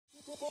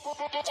Hey.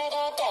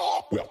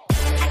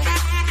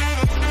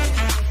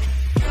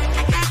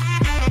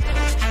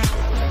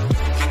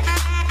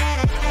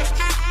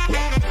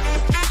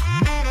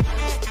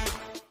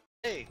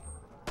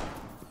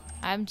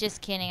 I'm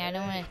just kidding. I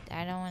don't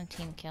want to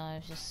team kill. I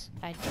was just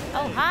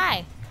Oh,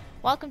 hi.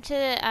 Welcome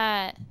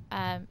to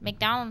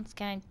McDonald's.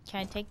 Can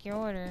I take your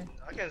order?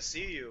 I can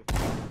see you.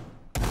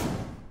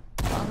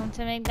 Welcome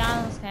to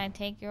McDonald's. Can I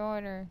take your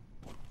order?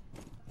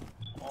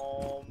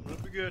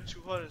 Let me get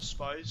 200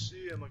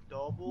 spicy and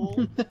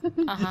McDouble.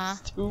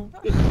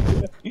 Stupid.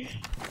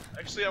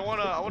 Actually, I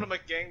wanna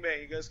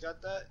McGangbang. You guys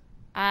got that?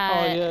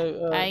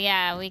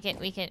 Yeah, we can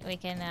make that.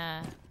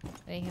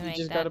 You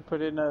just gotta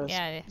put in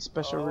a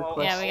special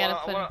request. Yeah, we gotta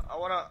put. I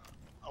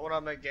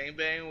wanna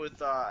McGangbang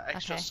with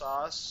extra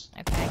sauce.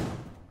 Okay.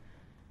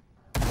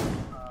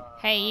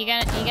 Hey, you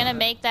gonna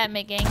make that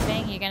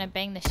McGangbang? You're gonna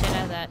bang the shit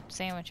out of that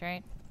sandwich,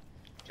 right?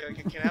 Can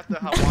I have the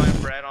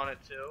Hawaiian bread on it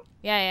too?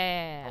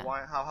 Yeah.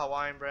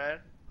 Hawaiian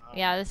bread?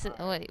 Yeah, this is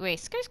wait,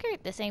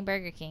 skirt. This ain't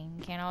Burger King.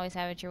 You can't always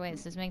have it your way.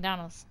 This is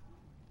McDonald's.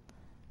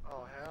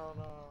 Oh hell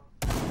no.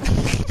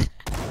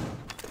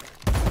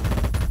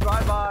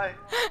 Drive-by.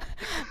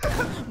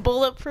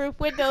 Bulletproof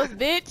windows,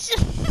 bitch.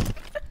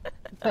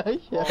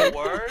 Yeah.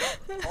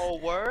 Oh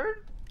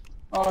word?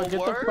 Oh, get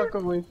the fuck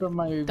away from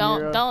my mirror.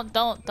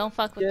 Don't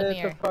fuck with the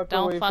mirror. Get the fuck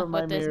Don't away fuck from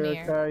with my this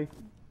mirror, mirror.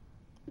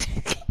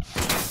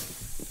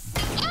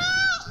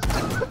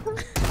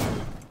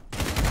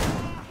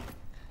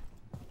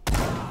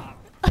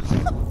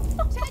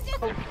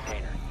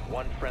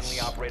 One friendly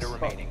operator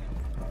remaining.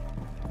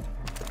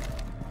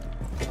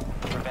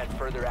 Prevent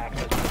further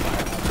access to the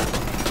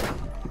firehouse.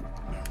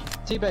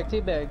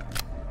 Teabag.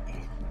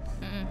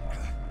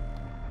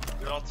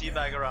 We don't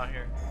teabag around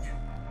here.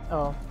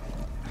 Oh.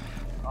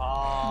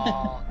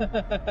 Oh.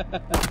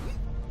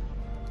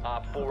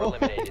 Op 4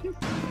 eliminated.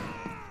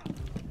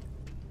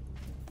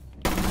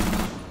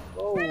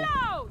 Oh.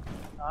 Reload!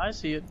 I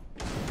see it.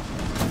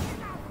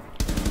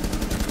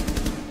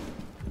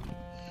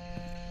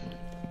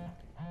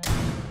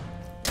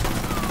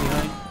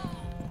 Behind.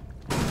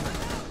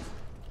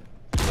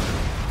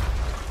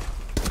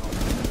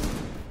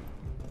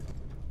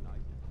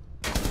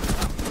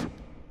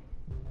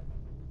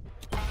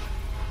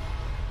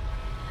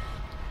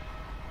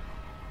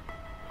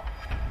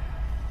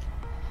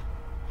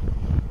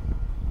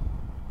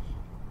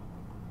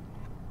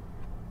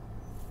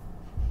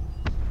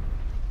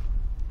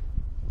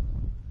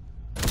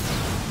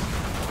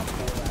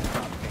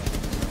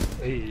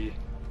 Hey.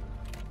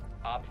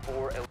 Op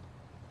 4.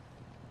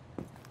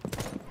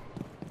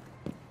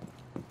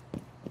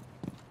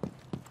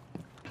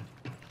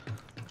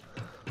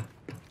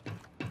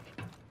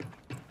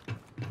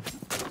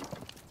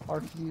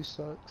 RPU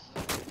sucks.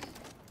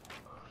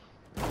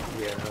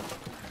 Yeah,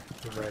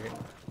 you're right.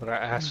 But our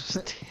ass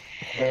was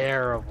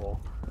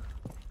terrible.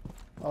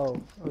 Oh,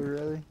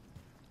 really?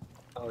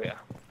 Oh yeah.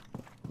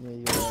 Yeah,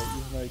 you're right.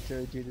 You might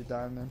carry you to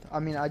diamond. I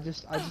mean, I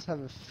just have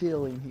a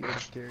feeling he would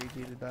have carried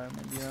you to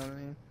diamond. You know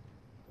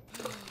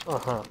what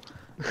I mean?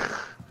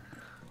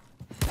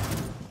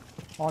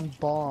 On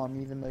bomb,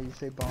 even though you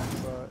say bomb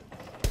sucks.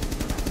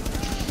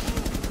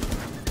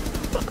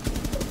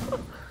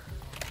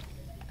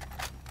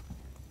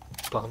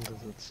 Bomb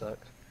doesn't suck.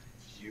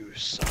 You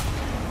suck.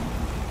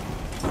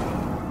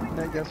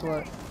 Hey, guess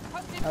what?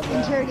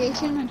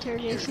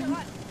 Interrogation.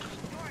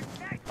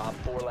 Op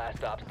 4 last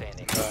stop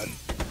standing. God,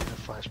 the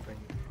flashbang.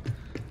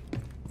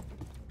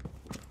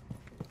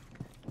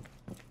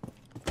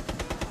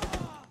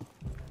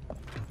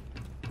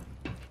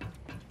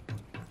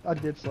 I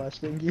did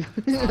flashbang you.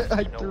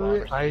 I threw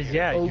it.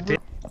 Yeah, over. you did.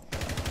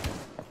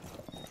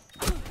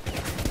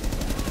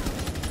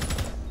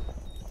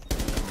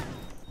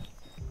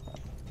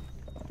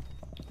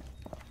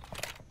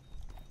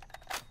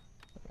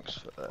 Thanks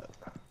for that.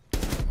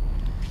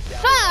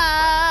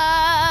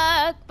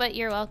 Fuck! But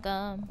you're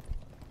welcome.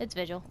 It's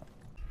Vigil.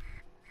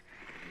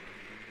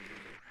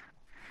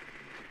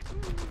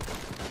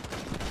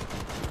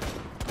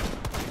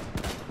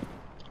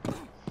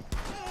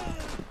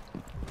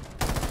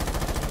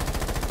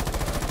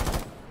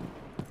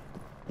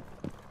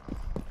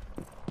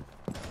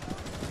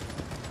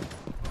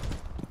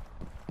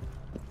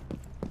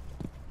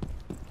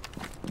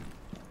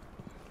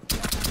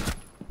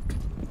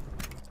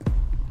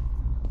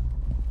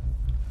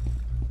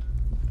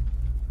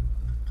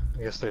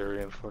 I guess they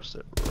reinforced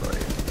it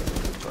right.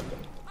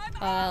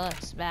 Oh, that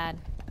looks bad.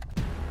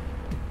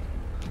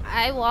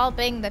 I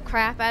wallbang the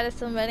crap out of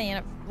somebody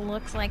and it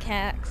looks like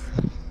hacks.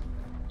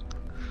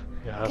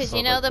 Yeah, Because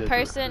you know the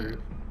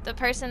person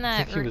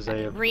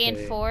that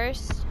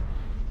reinforced.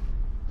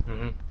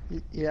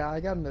 Yeah,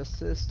 I got an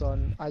assist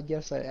on. I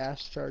guess I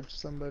ash charged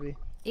somebody.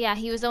 Yeah,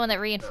 he was the one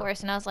that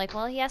reinforced, and I was like,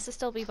 well, he has to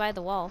still be by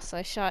the wall, so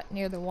I shot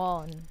near the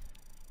wall, and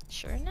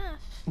sure enough.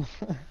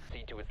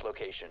 See to its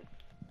location.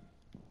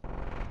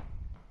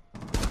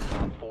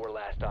 Op 4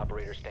 last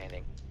operator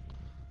standing.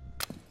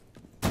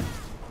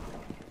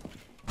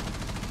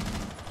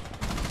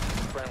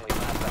 Friendly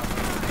last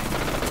operator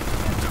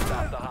standing.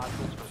 Stop the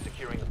hostiles from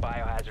securing the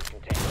biohazard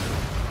container.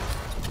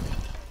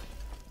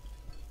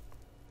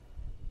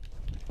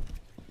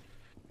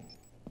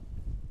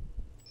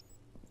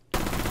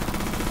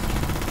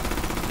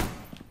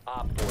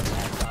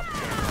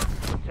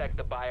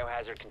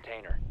 biohazard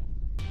container.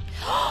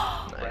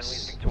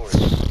 Friendly's victorious.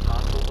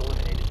 Hostiles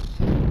eliminated.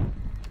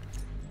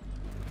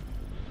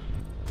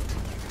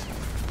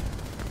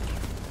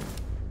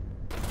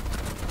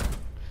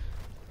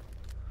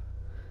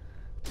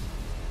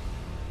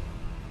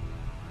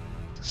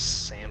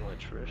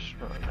 Sandwich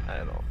restaurant. I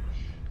don't.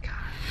 God.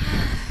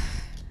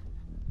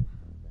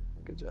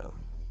 Good job.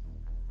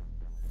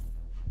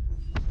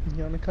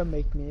 You wanna come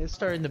make me? It's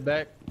Start in the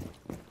back.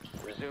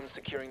 Resume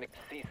securing the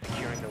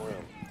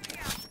room.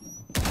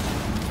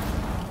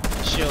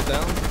 Shield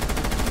down.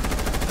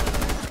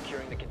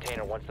 Securing the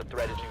container once the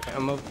threat is neutralized.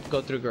 I'm gonna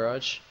go through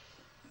garage.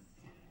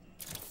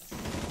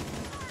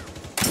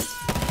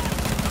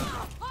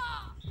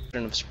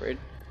 Shouldn't have sprayed.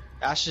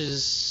 Ash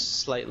is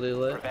slightly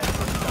lit. Prevent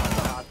first stop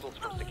the hostiles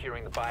from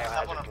securing the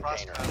Have one biohazard on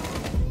container.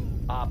 prospect.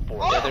 Op 4.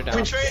 Oh, Yeah, they're down.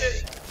 we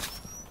traded.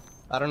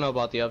 I don't know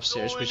about the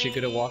upstairs, but you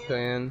could have walked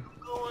in.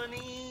 Going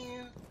in.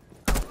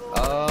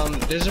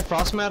 There's a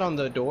frost mat on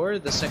the door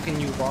the second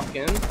you walk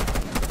in.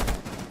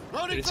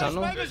 Loading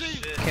tunnel? fresh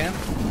magazine. Camp.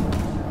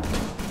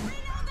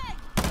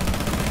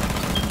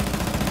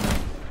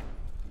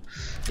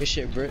 Good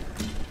shit, Britt.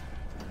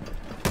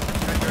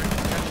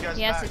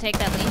 He has to take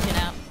that Legion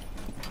out.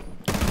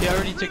 He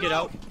already took it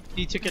out.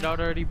 He took it out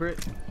already,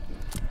 Britt.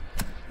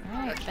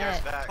 Alright,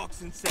 bet.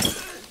 Toxin set.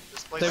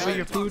 Play with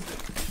your food.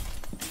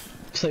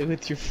 Play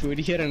with your food.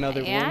 He had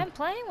another Yeah, one. I'm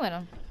playing with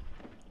him.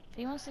 If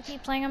he wants to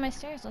keep playing on my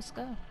stairs, let's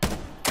go.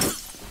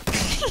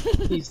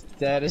 He's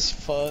dead as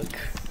fuck.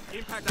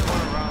 Impact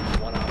that around.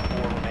 1 Op 4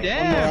 remaining.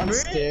 Damn, on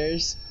Britt.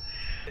 downstairs.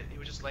 He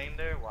was just laying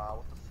there.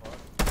 Wow, what the fuck?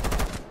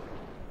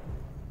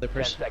 The 10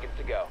 person. seconds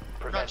to go.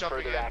 Prevent jumping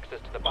further in. access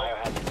to the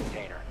biohazard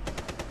container.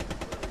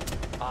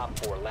 Op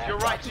 4 last. To your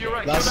right, to your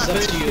right. Last is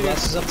up to you.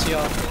 Last is up to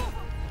y'all.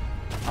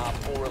 Op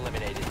 4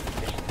 eliminated.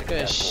 Mission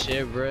Good successful.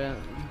 shit, Britt.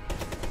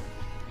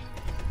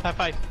 High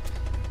five.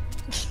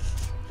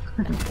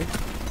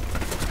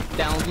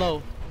 Down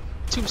low.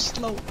 Too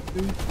slow.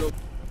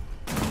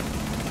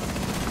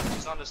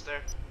 He's on the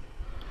stair.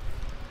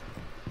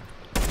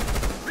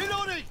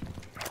 Reloading.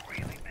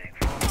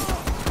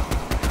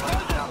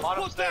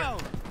 Bottom Put stair. down.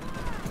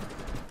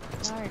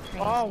 Y'all are crazy.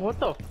 Oh, what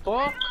the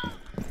fuck?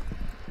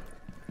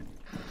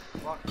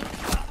 Fuck.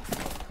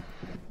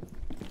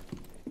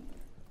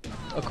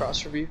 Across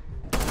from you.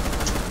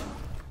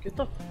 Get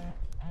the.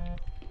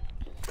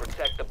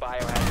 Protect the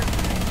biohazard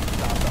container.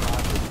 Stop the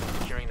hostiles.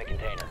 Securing the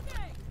container.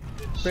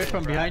 Britt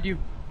from behind you.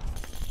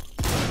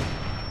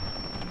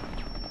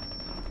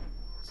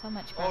 So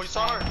much Oh, you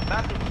saw crossfire. her.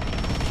 Bathroom.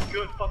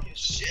 Good fucking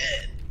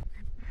shit.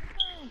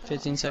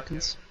 15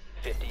 seconds.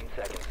 15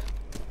 seconds.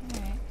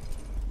 Alright.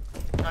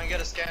 Try and get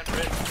a scan for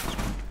it.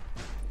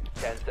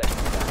 10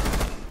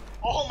 seconds.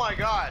 Oh my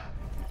god.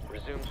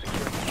 Resume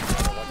securing the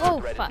container once Oh,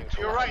 the threat fuck. is To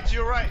your neutralized. right, to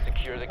your right.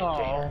 Secure the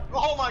container.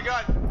 Oh my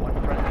god. One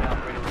friendly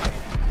operator remaining.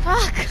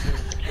 Fuck!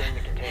 Securing the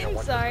container I'm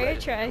once sorry, the I threat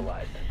is tried.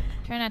 neutralized.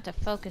 Try not to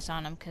focus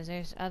on him because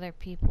there's other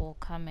people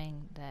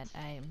coming that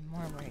I'm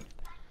more worried about.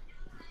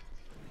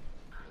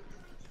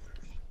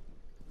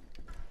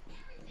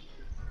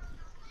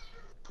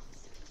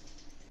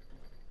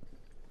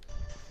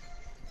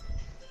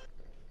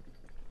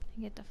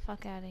 Get the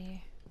fuck out of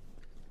here.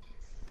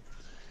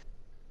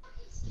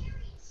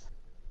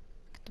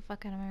 Get the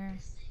fuck out of my room.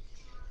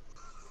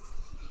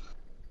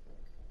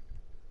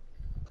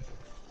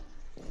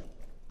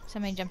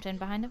 Somebody jumped in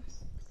behind him.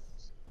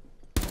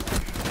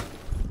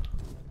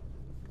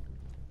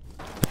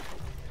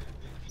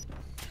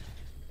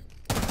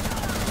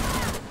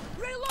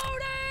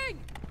 Reloading.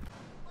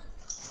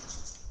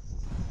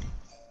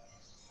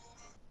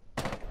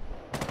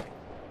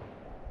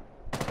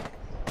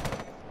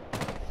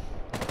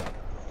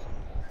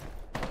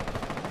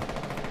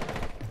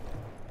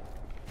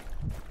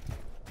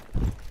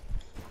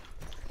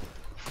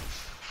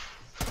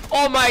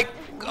 Oh my,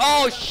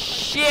 oh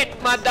shit,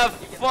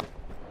 motherfucker.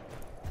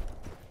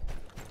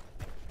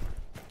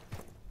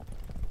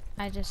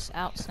 I just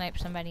out-sniped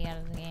somebody out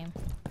of the game.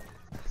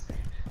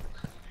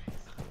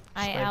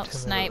 I Sniped him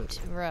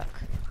out-sniped Rook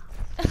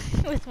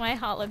with my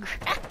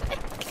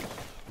holographic.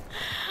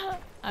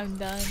 I'm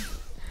done.